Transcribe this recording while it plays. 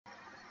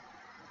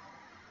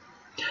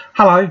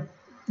Hello,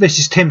 this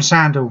is Tim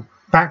Sandle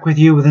back with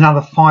you with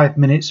another 5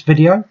 minutes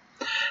video,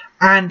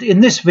 and in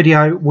this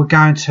video we're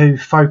going to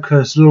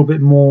focus a little bit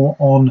more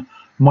on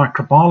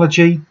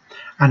microbiology,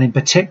 and in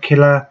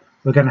particular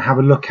we're going to have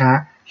a look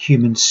at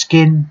human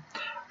skin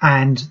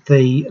and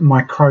the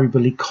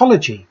microbial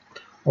ecology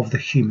of the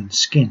human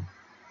skin.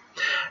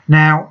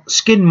 Now,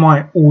 skin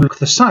might all look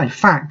the same. In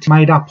fact,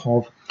 made up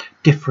of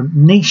different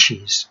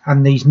niches,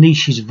 and these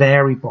niches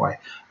vary by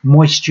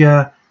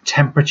moisture,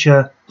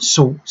 temperature,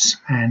 salts,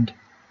 and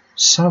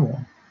so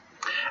on.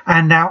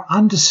 And our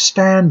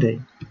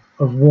understanding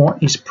of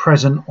what is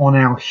present on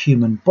our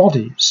human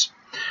bodies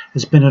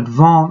has been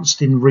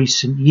advanced in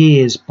recent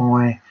years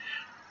by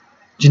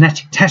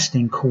genetic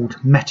testing called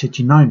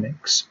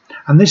metagenomics,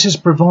 and this has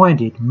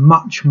provided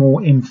much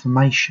more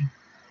information.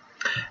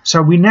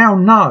 So we now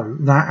know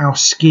that our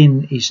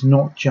skin is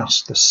not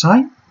just the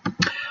same,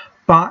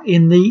 but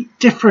in the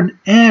different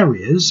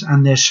areas,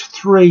 and there's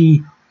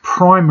 3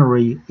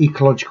 primary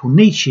ecological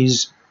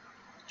niches,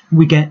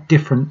 we get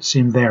difference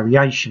in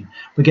variation.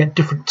 We get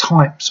different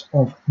types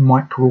of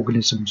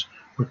microorganisms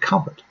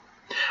recovered.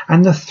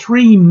 And the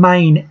 3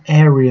 main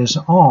areas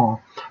are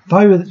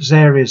those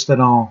areas that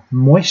are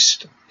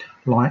moist,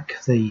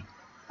 like the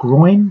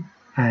groin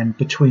and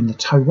between the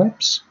toe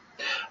webs,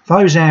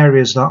 those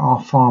areas that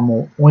are far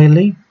more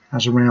oily,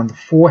 as around the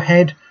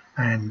forehead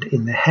and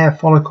in the hair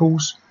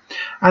follicles,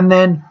 and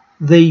then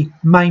the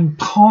main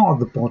part of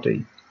the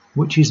body,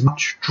 which is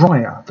much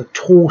drier, the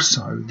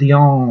torso, the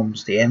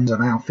arms, the ends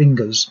of our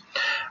fingers,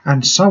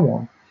 and so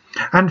on.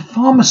 And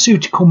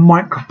pharmaceutical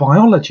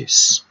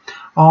microbiologists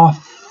are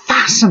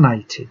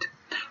fascinated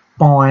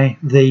by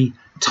the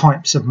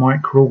types of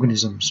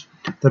microorganisms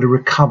that are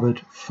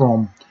recovered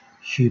from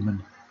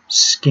human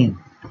skin.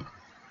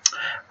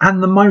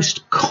 And the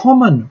most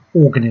common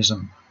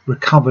organism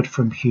recovered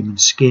from human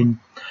skin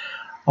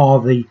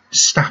are the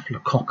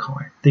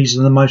staphylococci. These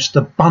are the most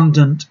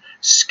abundant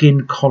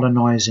skin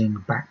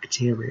colonizing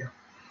bacteria.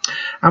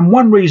 And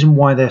one reason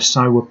why they're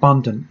so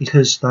abundant is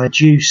because they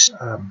produce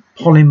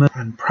polymers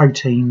and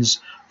proteins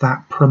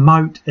that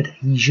promote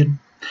adhesion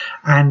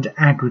and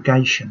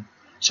aggregation.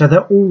 So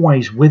they're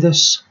always with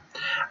us,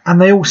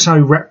 and they also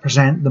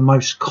represent the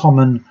most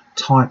common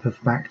type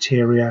of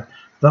bacteria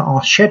that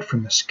are shed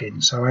from the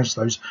skin. So as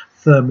those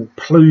thermal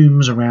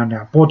plumes around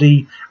our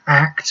body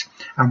act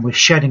and we're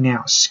shedding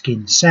out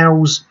skin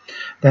cells,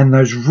 then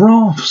those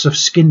rafts of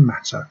skin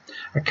matter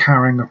are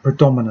carrying a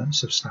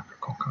predominance of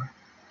staphylococci.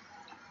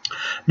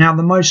 Now,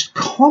 the most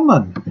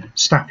common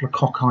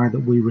staphylococci that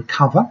we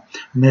recover,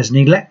 and there's an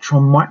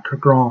electron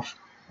micrograph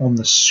on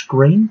the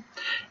screen,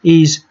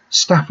 is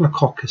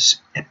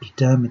Staphylococcus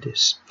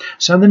epidermidis.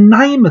 So the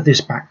name of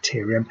this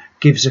bacterium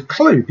gives a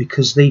clue,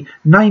 because the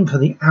name for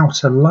the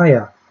outer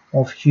layer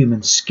of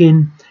human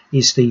skin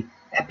is the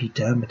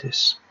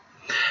epidermidis.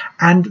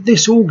 And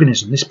this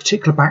organism, this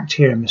particular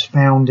bacterium, is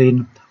found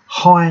in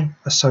high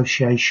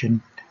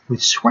association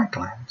with sweat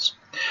glands,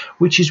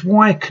 which is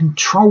why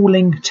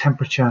controlling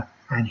temperature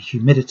and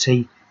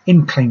humidity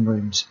in clean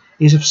rooms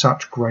is of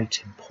such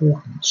great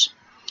importance.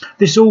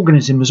 This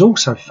organism is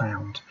also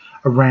found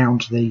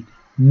around the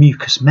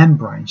mucous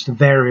membranes, the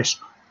various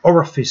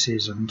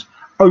orifices and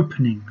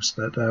openings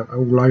that are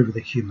all over the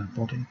human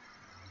body.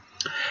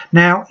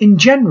 Now, in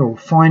general,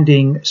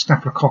 finding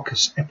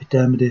Staphylococcus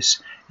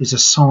epidermidis is a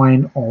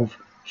sign of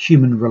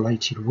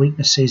human-related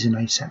weaknesses in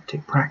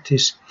aseptic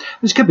practice.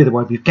 This could be the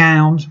way we've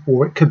gowned,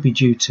 or it could be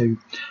due to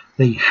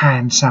the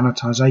hand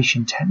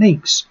sanitisation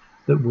techniques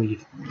that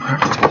we've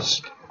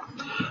practiced.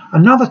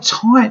 Another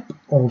type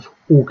of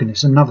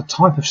organism, another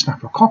type of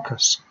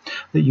Staphylococcus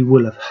that you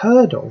will have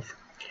heard of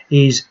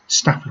is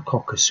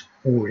Staphylococcus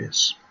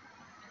aureus.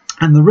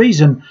 And the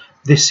reason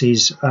this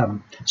is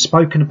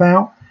spoken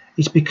about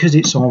is because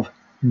it's of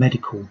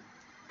medical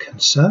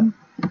concern.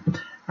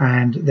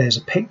 And there's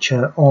a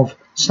picture of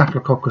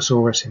Staphylococcus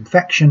aureus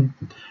infection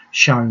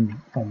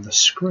shown on the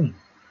screen.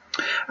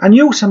 And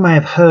you also may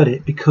have heard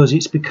it because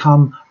it's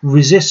become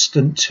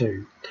resistant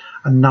to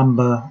a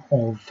number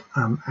of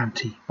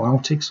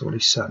antibiotics, or at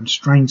least certain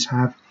strains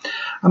have.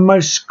 And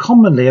most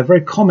commonly, a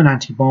very common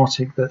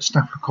antibiotic that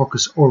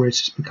Staphylococcus aureus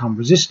has become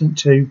resistant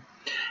to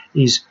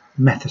is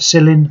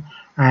methicillin,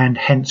 and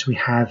hence we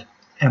have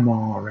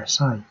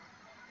MRSA.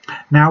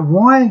 Now,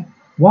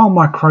 while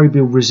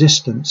microbial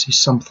resistance is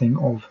something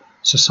of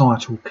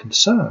societal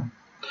concern,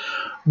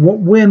 what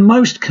we're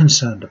most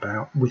concerned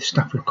about with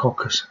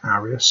Staphylococcus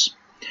aureus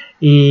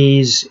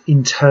is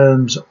in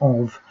terms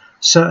of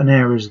certain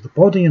areas of the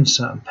body and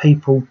certain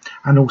people,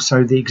 and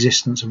also the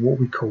existence of what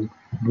we call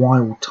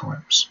wild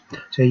types.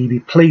 So you'd be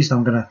pleased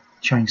I'm going to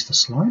change the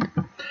slide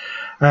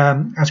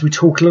as we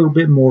talk a little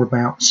bit more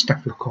about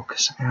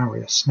Staphylococcus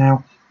aureus.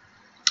 Now,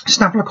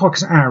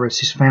 Staphylococcus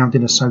aureus is found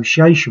in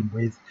association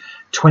with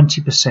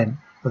 20%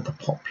 of the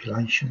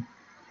population.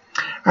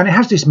 And it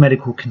has this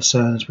medical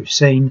concern, as we've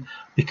seen,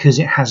 because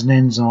it has an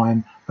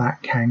enzyme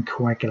that can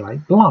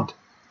coagulate blood,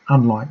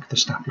 unlike the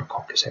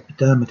Staphylococcus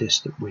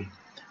epidermidis that we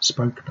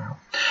spoke about.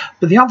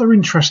 But the other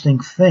interesting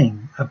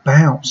thing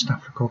about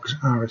Staphylococcus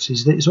aureus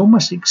is that it's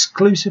almost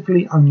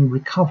exclusively only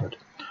recovered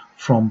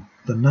from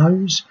the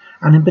nose,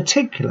 and in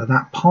particular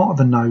that part of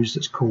the nose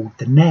that's called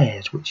the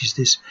nares, which is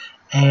this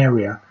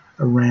area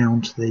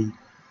around the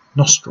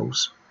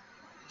nostrils.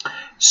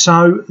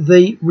 So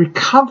the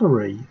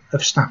recovery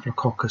of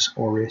Staphylococcus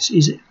aureus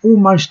is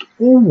almost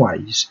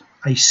always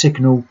a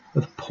signal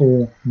of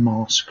poor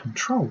mass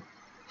control.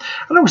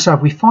 And also,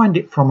 if we find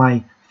it from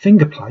a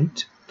finger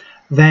plate,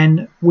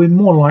 then we're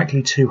more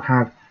likely to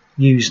have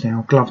used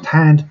our gloved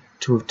hand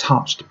to have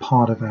touched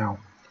part of our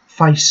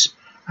face,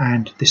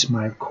 and this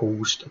may have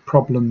caused a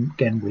problem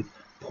again with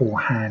poor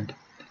hand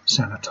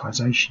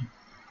sanitization.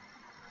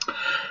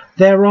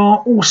 There are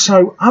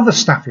also other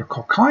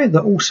staphylococci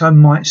that also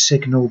might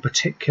signal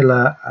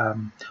particular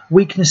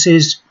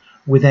weaknesses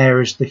with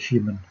areas of the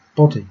human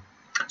body.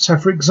 So,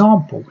 for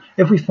example,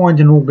 if we find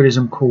an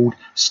organism called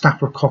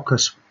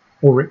Staphylococcus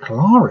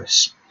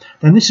auricularis,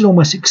 then this is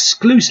almost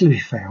exclusively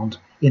found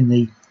in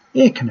the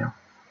ear canal.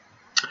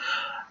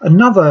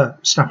 Another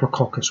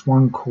Staphylococcus,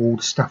 one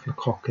called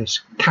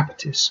Staphylococcus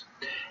capitis,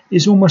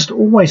 is almost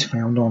always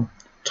found on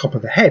top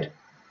of the head,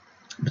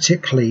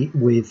 particularly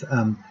with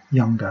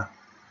younger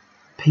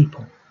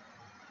people.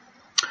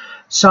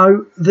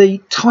 So the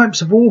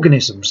types of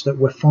organisms that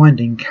we're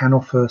finding can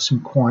offer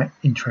some quite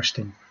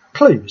interesting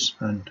clues,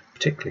 and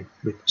particularly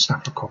with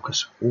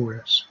Staphylococcus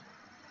aureus.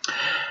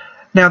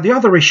 Now, the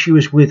other issue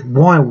is with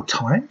wild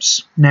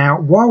types. Now,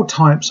 wild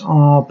types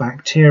are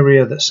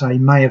bacteria that, say,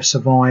 may have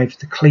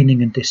survived the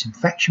cleaning and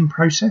disinfection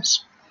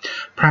process,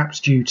 perhaps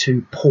due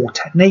to poor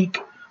technique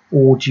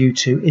or due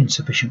to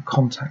insufficient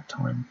contact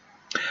time.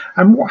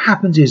 And what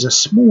happens is a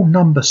small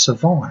number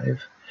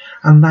survive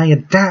and they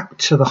adapt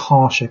to the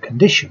harsher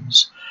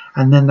conditions,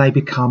 and then they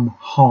become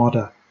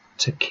harder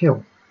to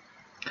kill.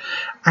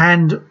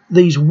 And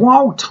these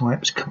wild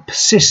types can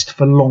persist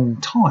for long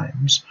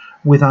times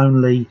with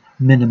only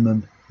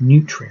minimum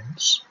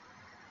nutrients.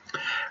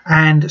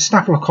 And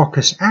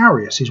Staphylococcus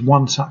aureus is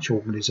one such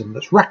organism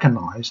that's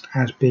recognised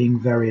as being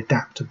very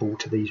adaptable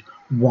to these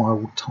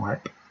wild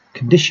type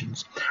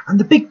conditions. And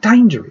the big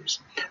danger is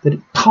that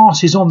it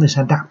passes on this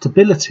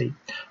adaptability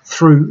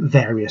through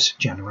various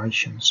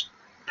generations.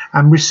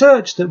 And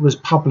research that was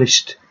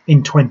published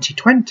in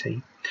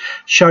 2020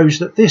 shows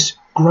that this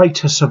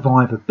greater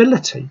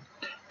survivability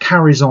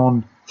carries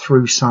on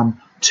through some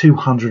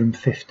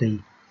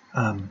 250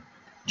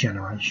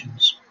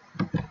 generations.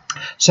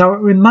 So it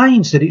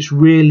remains that it's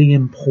really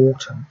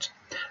important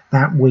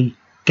that we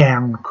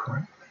gown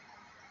correctly,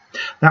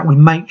 that we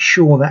make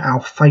sure that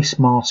our face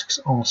masks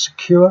are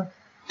secure,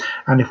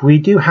 and if we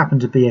do happen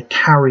to be a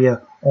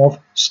carrier of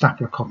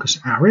Staphylococcus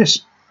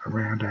aureus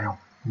around our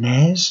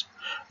nares,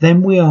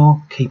 then we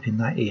are keeping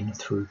that in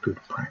through good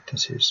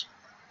practices.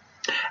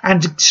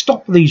 And to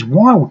stop these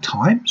wild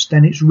types,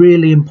 then it's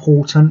really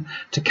important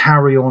to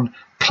carry on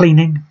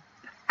cleaning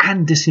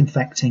and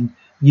disinfecting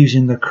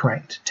using the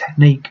correct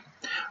technique.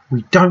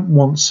 We don't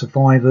want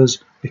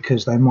survivors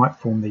because they might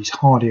form these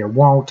hardier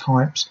wild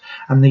types,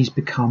 and these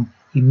become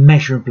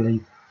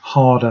immeasurably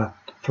harder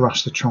for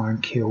us to try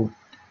and kill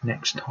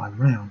next time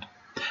round.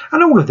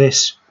 And all of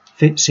this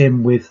fits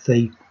in with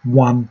the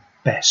one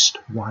best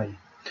way.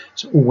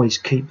 So always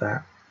keep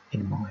that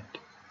in mind.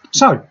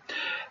 So,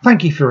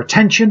 thank you for your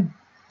attention.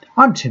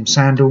 I'm Tim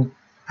Sandle,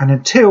 and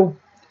until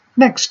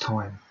next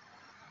time,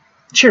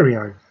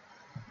 cheerio,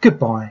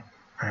 goodbye,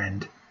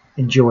 and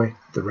enjoy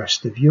the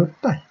rest of your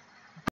day.